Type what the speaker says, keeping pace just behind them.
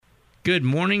Good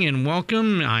morning and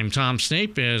welcome. I'm Tom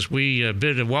Snape as we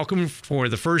bid a welcome for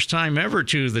the first time ever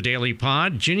to the Daily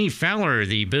Pod, Ginny Fowler,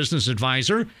 the business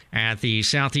advisor at the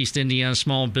Southeast Indiana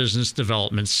Small Business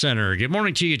Development Center. Good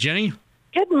morning to you, Ginny.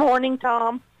 Good morning,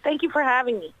 Tom. Thank you for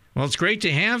having me. Well, it's great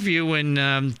to have you.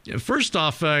 And first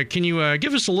off, can you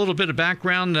give us a little bit of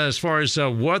background as far as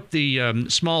what the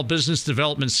Small Business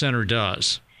Development Center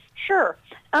does? Sure.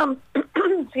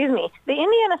 Excuse me. The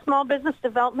Indiana Small Business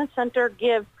Development Center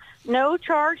gives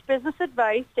no-charge business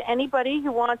advice to anybody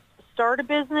who wants to start a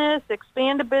business,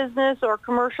 expand a business, or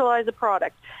commercialize a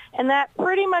product. And that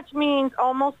pretty much means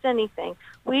almost anything.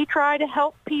 We try to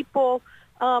help people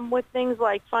with things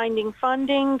like finding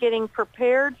funding, getting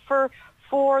prepared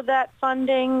for that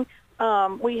funding.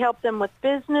 We help them with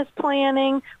business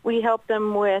planning. We help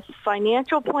them with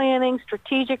financial planning,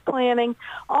 strategic planning.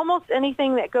 Almost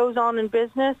anything that goes on in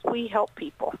business, we help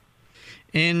people.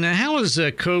 And how has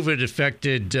COVID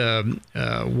affected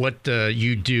what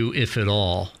you do, if at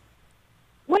all?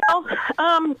 Well,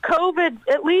 COVID,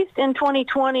 at least in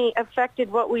 2020,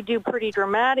 affected what we do pretty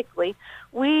dramatically.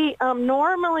 We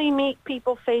normally meet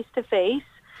people face-to-face.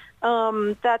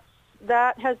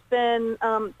 That has been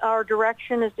our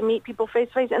direction, is to meet people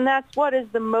face-to-face, and that's what is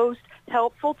the most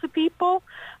helpful to people.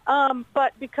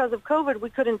 But because of COVID, we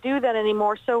couldn't do that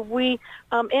anymore, so we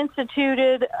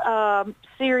instituted a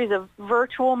series of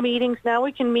virtual meetings. Now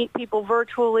we can meet people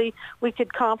virtually. We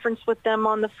could conference with them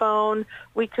on the phone.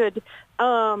 We could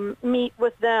meet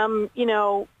with them,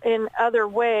 in other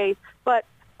ways. But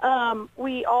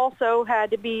we also had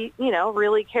to be,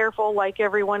 really careful like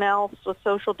everyone else with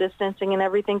social distancing and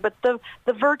everything. But the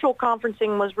virtual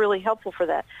conferencing was really helpful for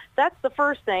that. That's the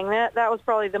first thing. That was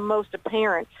probably the most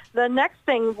apparent. The next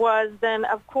thing was then,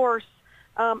 of course,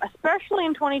 especially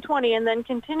in 2020 and then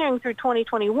continuing through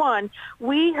 2021,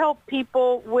 we help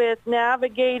people with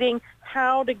navigating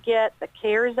how to get the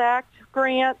CARES Act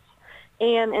grants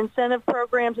and incentive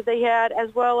programs that they had,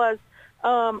 as well as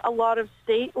a lot of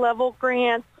state-level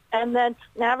grants, and then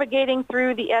navigating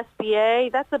through the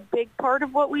SBA. That's a big part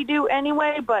of what we do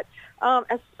anyway, but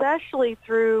especially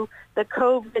through the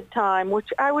COVID time, which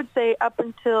I would say up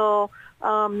until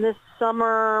this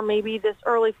summer, maybe this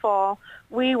early fall,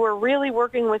 we were really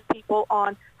working with people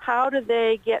on how do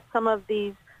they get some of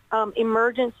these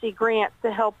emergency grants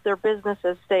to help their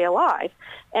businesses stay alive.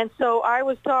 And so I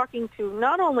was talking to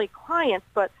not only clients,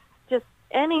 but just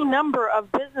any number of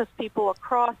business people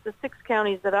across the 6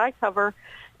 counties that I cover,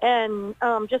 and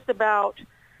just about,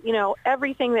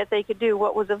 everything that they could do,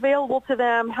 what was available to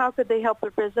them, how could they help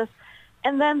their business.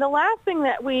 And then the last thing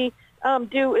that we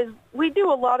do is we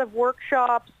do a lot of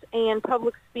workshops and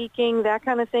public speaking, that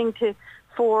kind of thing,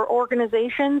 for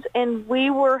organizations, and we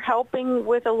were helping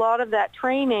with a lot of that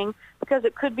training because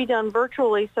it could be done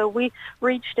virtually. So we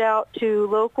reached out to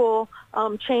local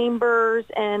chambers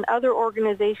and other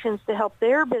organizations to help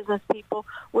their business people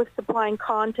with supplying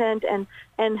content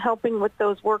and helping with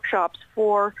those workshops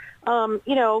for,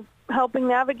 helping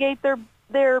navigate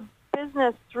their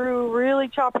business through really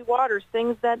choppy waters,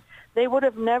 things that they would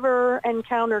have never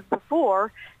encountered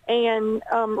before and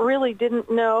really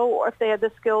didn't know if they had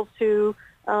the skills to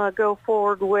go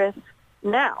forward with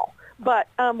now. But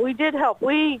we did help.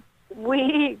 We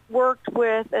worked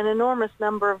with an enormous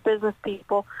number of business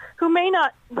people who may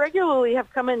not regularly have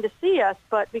come in to see us,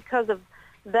 but because of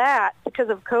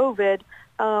COVID,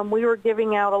 we were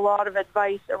giving out a lot of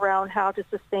advice around how to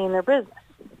sustain their business.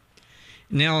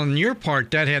 Now, on your part,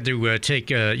 that had to you had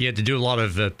to do a lot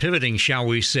of pivoting, shall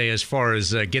we say, as far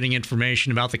as getting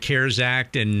information about the CARES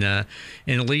Act and at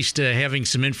least having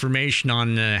some information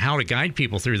on how to guide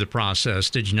people through the process.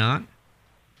 Did you not?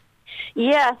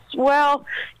 Yes. Well,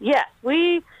 yes.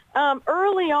 We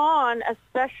early on,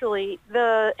 especially,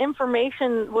 the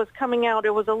information was coming out.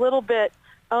 It was a little bit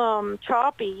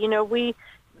choppy. We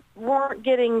weren't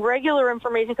getting regular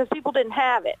information because people didn't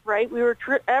have it, right?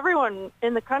 Everyone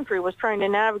in the country was trying to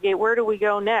navigate where do we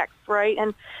go next, right?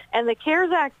 And the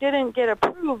CARES Act didn't get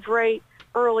approved right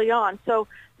early on. So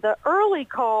the early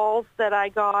calls that I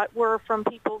got were from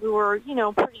people who were,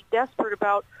 pretty desperate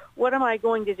about what am I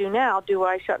going to do now? Do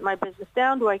I shut my business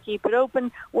down? Do I keep it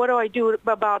open? What do I do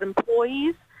about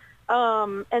employees?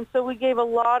 And so we gave a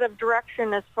lot of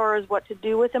direction as far as what to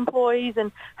do with employees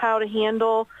and how to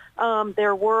handle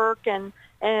their work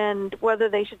and whether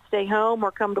they should stay home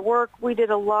or come to work. We did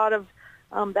a lot of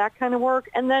that kind of work.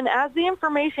 And then as the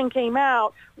information came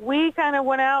out, we kind of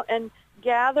went out and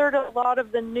gathered a lot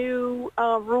of the new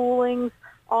rulings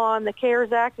on the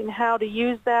CARES Act and how to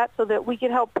use that so that we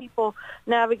could help people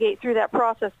navigate through that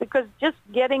process, because just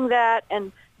getting that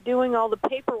and doing all the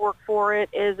paperwork for it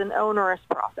is an onerous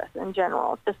process in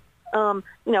general. It's just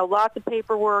lots of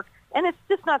paperwork, and it's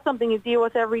just not something you deal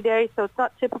with every day, so it's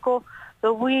not typical.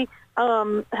 So we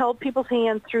held people's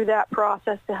hands through that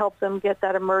process to help them get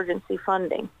that emergency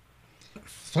funding.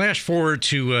 Flash forward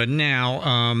to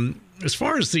now. As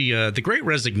far as the Great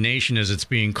Resignation, as it's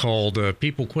being called,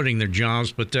 people quitting their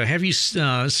jobs, but have you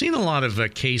seen a lot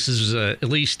of cases, at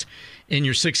least in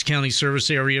your 6-county service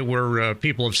area, where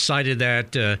people have cited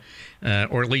that,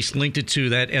 or at least linked it to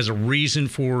that as a reason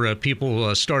for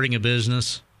people starting a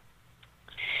business?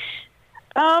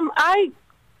 I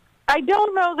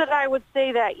don't know that I would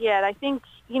say that yet. I think,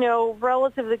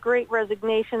 relative to the Great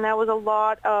Resignation, that was a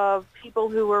lot of people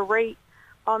who were right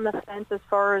on the fence as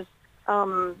far as,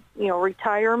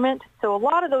 retirement. So a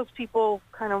lot of those people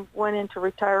kind of went into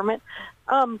retirement.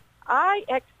 I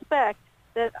expect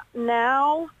that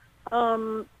now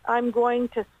I'm going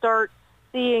to start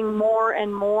seeing more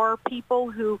and more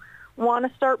people who want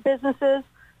to start businesses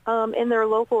in their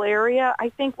local area. I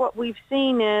think what we've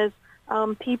seen is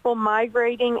people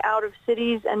migrating out of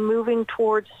cities and moving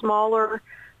towards smaller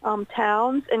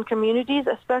towns and communities,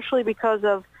 especially because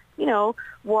of,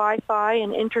 Wi-Fi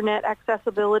and internet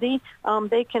accessibility.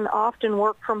 They can often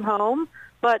work from home.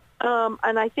 But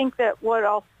and I think that what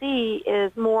I'll see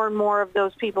is more and more of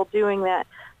those people doing that.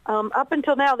 Up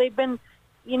until now, they've been,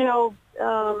 in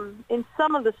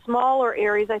some of the smaller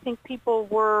areas, I think people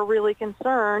were really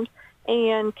concerned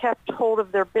and kept hold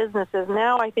of their businesses.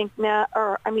 Now I think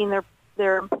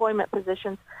their employment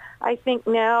positions. I think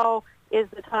now is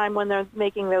the time when they're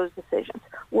making those decisions,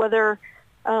 whether,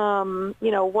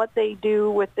 what they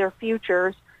do with their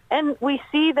futures. And we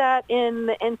see that in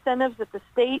the incentives that the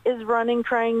state is running,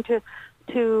 trying to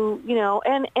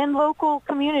and local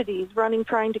communities running,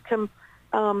 trying to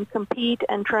compete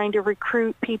and trying to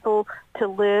recruit people to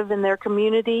live in their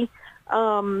community.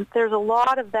 There's a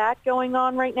lot of that going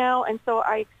on right now, and so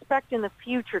I expect in the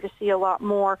future to see a lot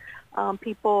more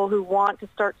people who want to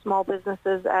start small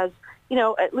businesses as,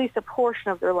 at least a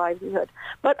portion of their livelihood.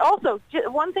 But also,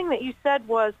 one thing that you said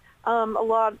was a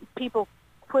lot of people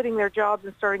quitting their jobs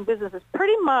and starting businesses.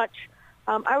 Pretty much,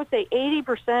 I would say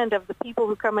 80% of the people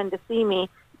who come in to see me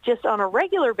just on a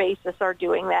regular basis are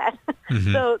doing that.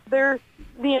 Mm-hmm. So they're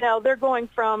going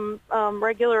from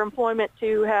regular employment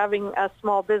to having a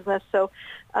small business. So,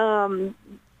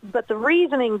 but the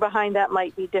reasoning behind that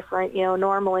might be different,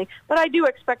 normally. But I do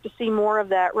expect to see more of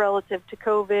that relative to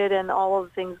COVID and all of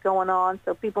the things going on.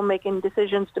 So people making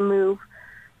decisions to move.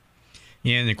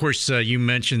 Yeah, and of course, you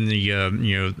mentioned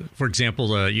the, for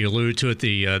example, you alluded to it,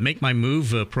 the Make My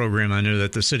Move program. I know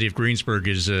that the city of Greensburg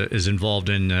is involved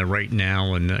in right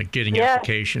now and getting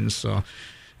applications. So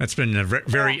that's been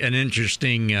an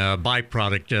interesting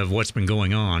byproduct of what's been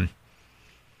going on.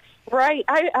 Right.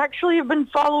 I actually have been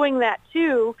following that,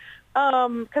 too,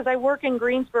 because I work in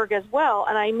Greensburg as well,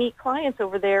 and I meet clients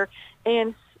over there.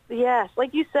 And, yes,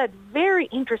 like you said, very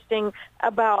interesting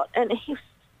and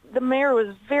the mayor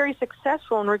was very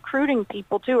successful in recruiting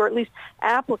people, too, or at least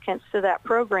applicants to that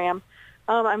program.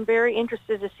 I'm very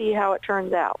interested to see how it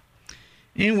turns out.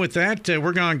 And with that,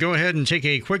 we're going to go ahead and take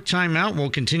a quick time out. We'll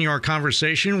continue our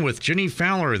conversation with Ginny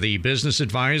Fowler, the business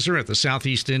advisor at the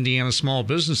Southeast Indiana Small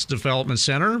Business Development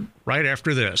Center, right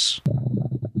after this.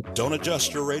 Don't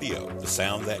adjust your radio. The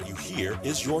sound that you hear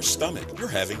is your stomach. You're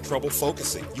having trouble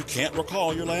focusing. You can't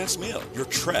recall your last meal. You're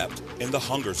trapped in the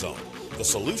hunger zone. The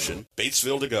solution,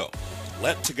 Batesville To Go.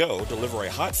 Let To Go deliver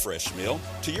a hot, fresh meal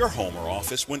to your home or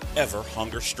office whenever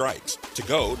hunger strikes. To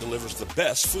Go delivers the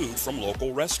best food from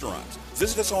local restaurants.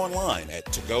 Visit us online at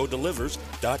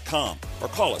togodelivers.com or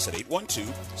call us at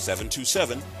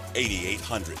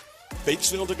 812-727-8800.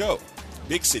 Batesville To Go.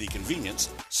 Big city convenience,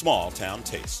 small town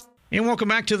taste. And welcome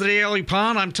back to the Daily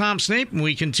Pod. I'm Tom Snape, and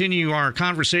we continue our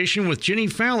conversation with Ginny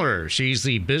Fowler. She's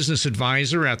the business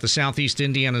advisor at the Southeast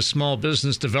Indiana Small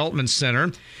Business Development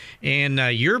Center. And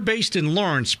you're based in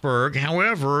Lawrenceburg.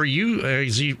 However, you,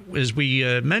 as we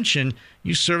mentioned,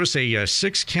 you service a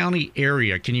 6-county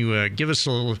area. Can you give us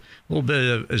a little bit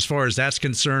of, as far as that's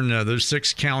concerned, those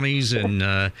 6 counties?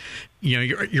 And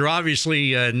you're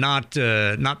obviously not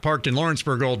parked in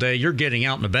Lawrenceburg all day. You're getting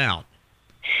out and about.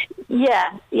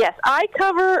 Yes. I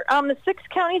cover the 6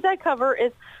 counties I cover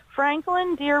is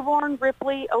Franklin, Dearborn,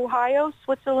 Ripley, Ohio,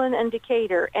 Switzerland, and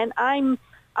Decatur. And I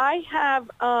have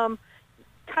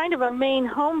kind of a main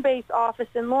home base office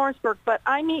in Lawrenceburg, but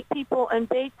I meet people in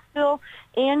Batesville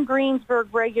and Greensburg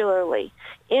regularly.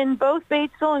 In both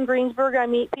Batesville and Greensburg, I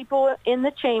meet people in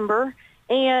the chamber,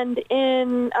 and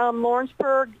in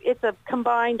Lawrenceburg, it's a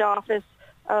combined office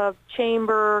of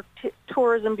Chamber,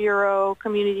 Tourism Bureau,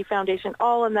 Community Foundation,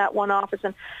 all in that one office,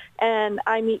 and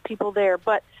I meet people there.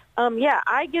 But yeah,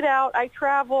 I get out. I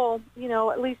travel,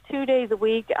 at least 2 days a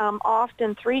week,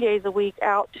 often 3 days a week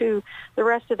out to the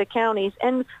rest of the counties.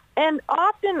 And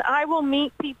often I will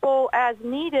meet people as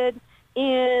needed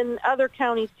in other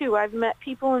counties too. I've met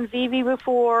people in Vevey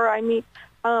before.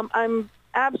 I'm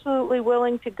absolutely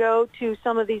willing to go to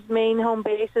some of these main home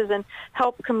bases and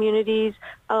help communities,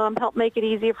 help make it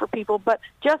easier for people. But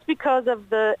just because of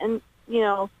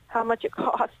how much it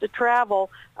costs to travel,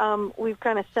 we've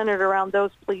kind of centered around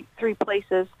those three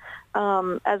places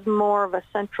as more of a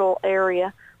central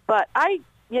area. But I'm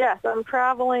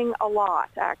traveling a lot,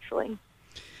 actually.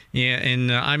 Yeah,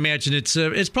 and I imagine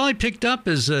it's probably picked up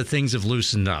as things have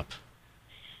loosened up.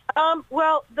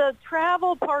 Well, the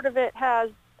travel part of it has,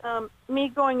 me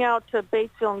going out to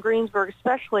Batesville and Greensburg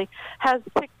especially, has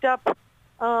picked up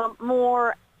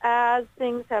more as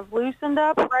things have loosened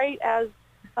up, right? As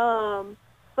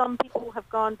some people have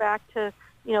gone back to,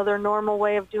 their normal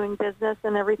way of doing business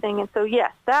and everything. And so,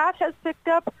 yes, that has picked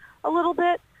up a little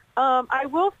bit. I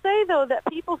will say, though, that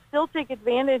people still take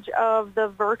advantage of the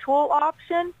virtual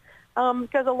option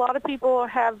because a lot of people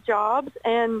have jobs,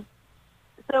 and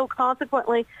so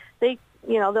consequently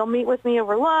they'll meet with me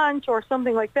over lunch or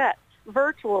something like that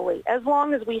virtually, as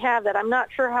long as we have that. I'm not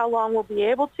sure how long we'll be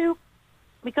able to,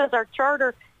 because our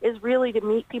charter is really to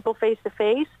meet people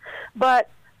face-to-face, but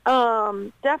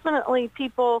definitely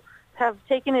people have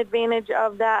taken advantage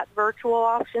of that virtual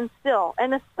option still,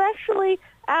 and especially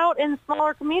out in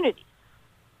smaller communities.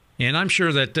 And I'm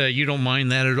sure that you don't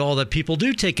mind that at all, that people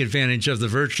do take advantage of the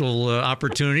virtual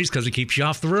opportunities because it keeps you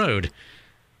off the road.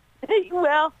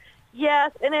 Well,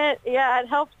 yes, and it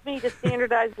helps me to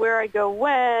standardize where I go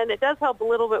when. It does help a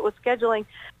little bit with scheduling.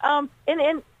 And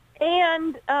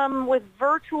with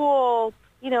virtual,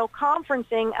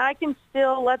 conferencing, I can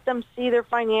still let them see their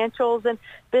financials and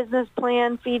business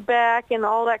plan feedback and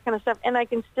all that kind of stuff, and I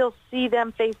can still see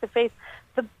them face-to-face.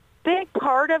 The big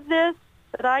part of this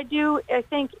that I do, I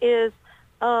think, is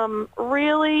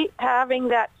really having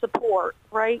that support,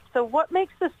 right? So what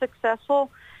makes this successful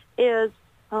is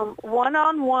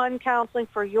one-on-one counseling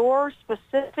for your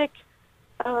specific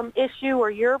issue or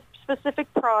your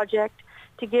specific project,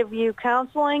 to give you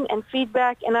counseling and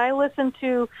feedback. And I listen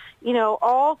to,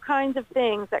 all kinds of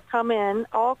things that come in,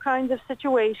 all kinds of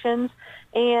situations,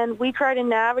 and we try to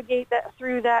navigate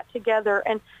through that together.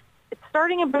 And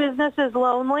starting a business is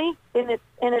lonely, and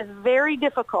it's very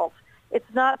difficult.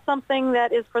 It's not something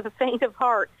that is for the faint of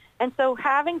heart. And so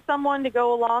having someone to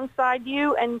go alongside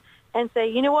you and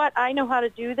say, you know what, I know how to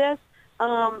do this.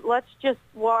 Let's just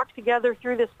walk together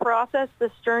through this process,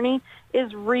 this journey,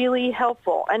 is really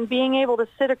helpful. And being able to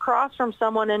sit across from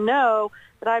someone and know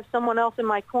that I have someone else in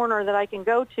my corner that I can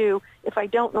go to if I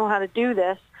don't know how to do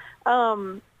this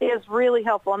is really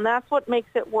helpful. And that's what makes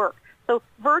it work. So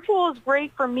virtual is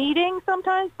great for meeting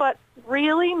sometimes, but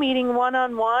really meeting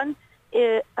one-on-one,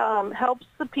 it helps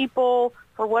the people,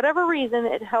 for whatever reason,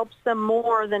 it helps them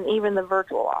more than even the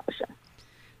virtual option.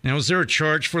 Now, is there a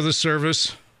charge for the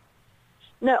service?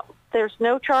 No, there's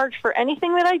no charge for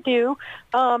anything that I do.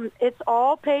 It's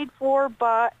all paid for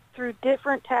through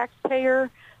different taxpayer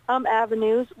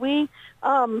avenues. We,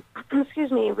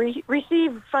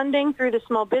 receive funding through the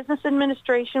Small Business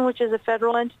Administration, which is a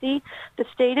federal entity, the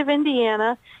state of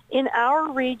Indiana. In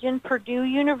our region, Purdue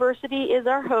University is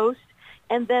our host,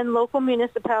 and then local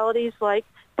municipalities like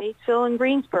Batesville and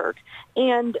Greensburg.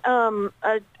 And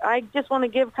I just want to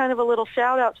give kind of a little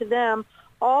shout out to them.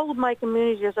 All of my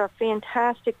communities are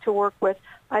fantastic to work with.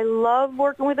 I love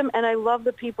working with them, and I love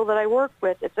the people that I work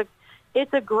with.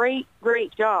 It's a great,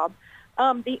 great job.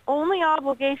 The only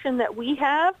obligation that we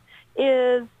have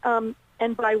is,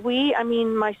 and by we, I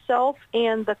mean myself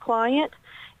and the client,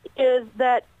 is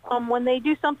that when they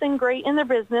do something great in their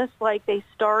business, like they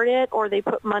start it or they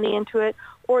put money into it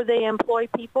or they employ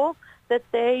people, that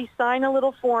they sign a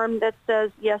little form that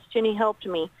says, yes, Ginny helped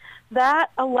me.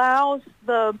 That allows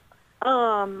the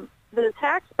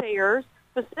taxpayers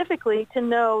specifically to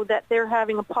know that they're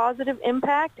having a positive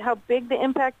impact, how big the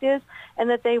impact is, and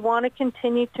that they want to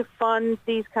continue to fund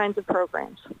these kinds of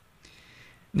programs.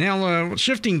 Now,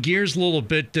 shifting gears a little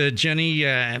bit, Jenny,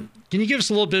 can you give us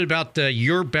a little bit about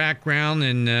your background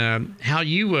and how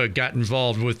you got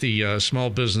involved with the Small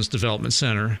Business Development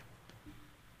Center?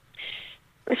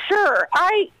 Sure.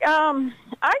 I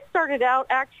started out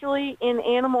actually in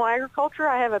animal agriculture.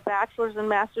 I have a bachelor's and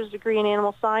master's degree in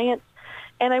animal science,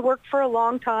 and I worked for a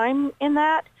long time in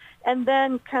that. And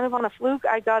then kind of on a fluke,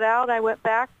 I got out. I went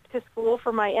back to school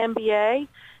for my MBA,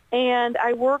 and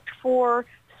I worked for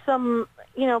some,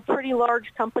 pretty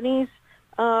large companies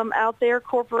out there,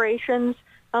 corporations,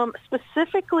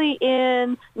 specifically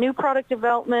in new product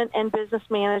development and business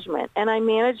management. And I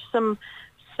manage some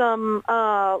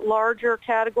larger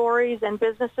categories and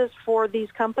businesses for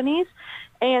these companies.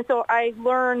 And so I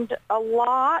learned a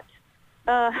lot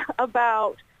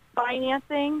about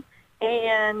financing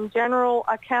and general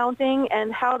accounting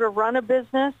and how to run a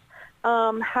business,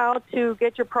 how to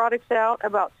get your products out,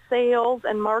 about sales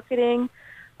and marketing,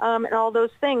 and all those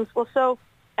things. Well, so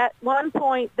at one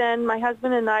point then my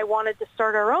husband and I wanted to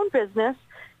start our own business,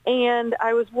 and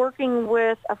I was working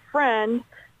with a friend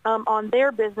on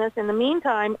their business in the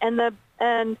meantime, and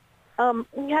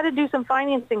we had to do some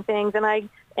financing things, and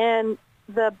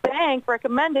the bank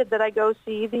recommended that I go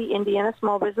see the Indiana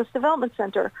Small Business Development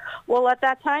Center. Well, at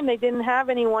that time, they didn't have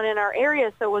anyone in our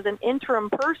area, so it was an interim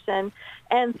person.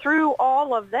 And through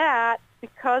all of that,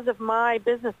 because of my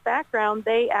business background,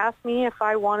 they asked me if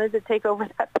I wanted to take over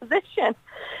that position.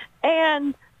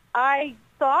 And I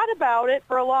thought about it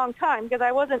for a long time because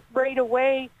I wasn't right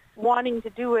away wanting to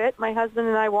do it. My husband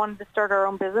and I wanted to start our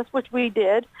own business, which we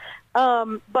did.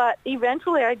 But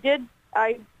eventually I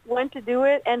went to do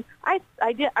it, and I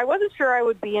wasn't sure I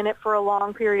would be in it for a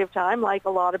long period of time, like a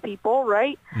lot of people,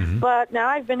 right? Mm-hmm. But now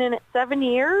I've been in it 7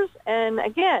 years, and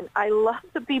again, I love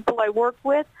the people I work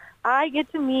with. I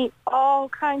get to meet all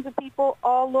kinds of people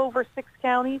all over 6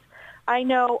 counties. I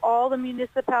know all the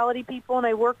municipality people, and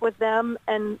I work with them,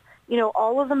 and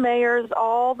all of the mayors,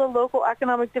 all the local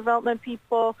economic development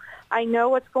people. I know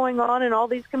what's going on in all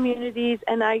these communities,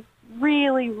 and I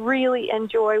really, really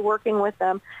enjoy working with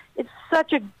them. It's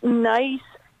such a nice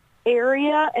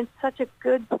area and such a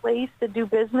good place to do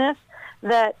business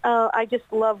that I just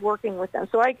love working with them.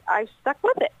 So I stuck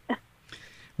with it.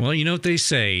 Well, you know what they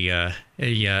say,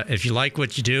 if you like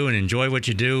what you do and enjoy what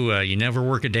you do, you never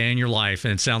work a day in your life.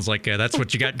 And it sounds like that's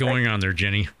what you got going on there,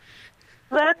 Jenny.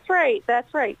 That's right,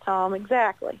 Tom.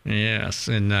 Exactly. Yes,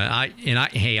 and I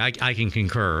can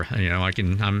concur.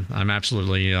 I'm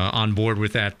absolutely on board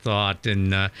with that thought.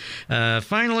 And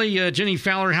finally, Jenny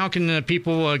Fowler, how can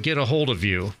people get a hold of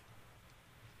you?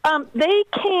 They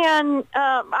can.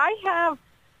 I have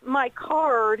my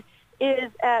card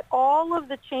is at all of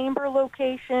the chamber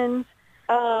locations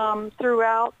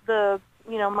throughout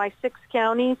my 6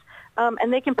 counties,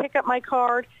 and they can pick up my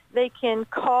card. They can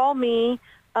call me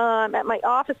at my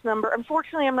office number.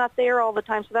 Unfortunately, I'm not there all the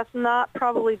time, so that's not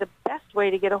probably the best way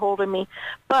to get a hold of me.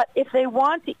 But if they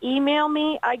want to email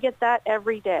me, I get that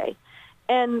every day.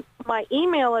 And my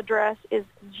email address is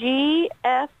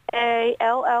gfaller,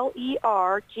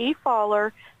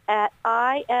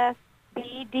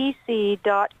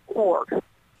 @isbdc.org.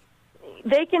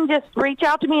 They can just reach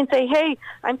out to me and say, hey,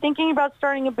 I'm thinking about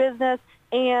starting a business,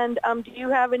 and do you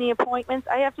have any appointments?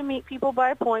 I have to meet people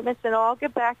by appointments, and I'll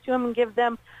get back to them and give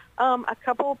them a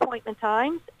couple appointment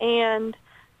times, and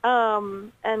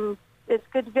it's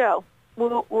good to go.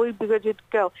 We'll be good to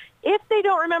go. If they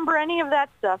don't remember any of that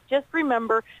stuff, just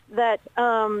remember that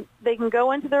they can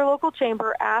go into their local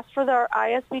chamber, ask for their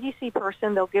ISBDC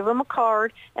person. They'll give them a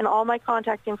card, and all my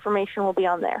contact information will be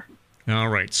on there. All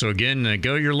right. So, again,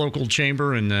 go to your local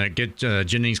chamber and get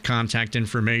Jenny's contact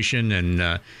information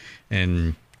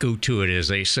and go to it, as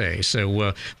they say.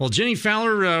 So, well, Jenny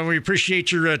Fowler, we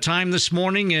appreciate your time this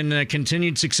morning, and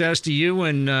continued success to you,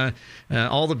 and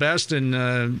all the best. And,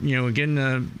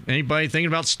 again, anybody thinking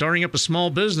about starting up a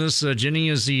small business, Jenny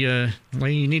is the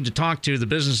lady you need to talk to, the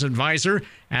business advisor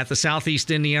at the Southeast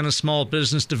Indiana Small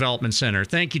Business Development Center.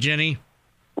 Thank you, Jenny.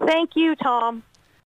 Thank you, Tom.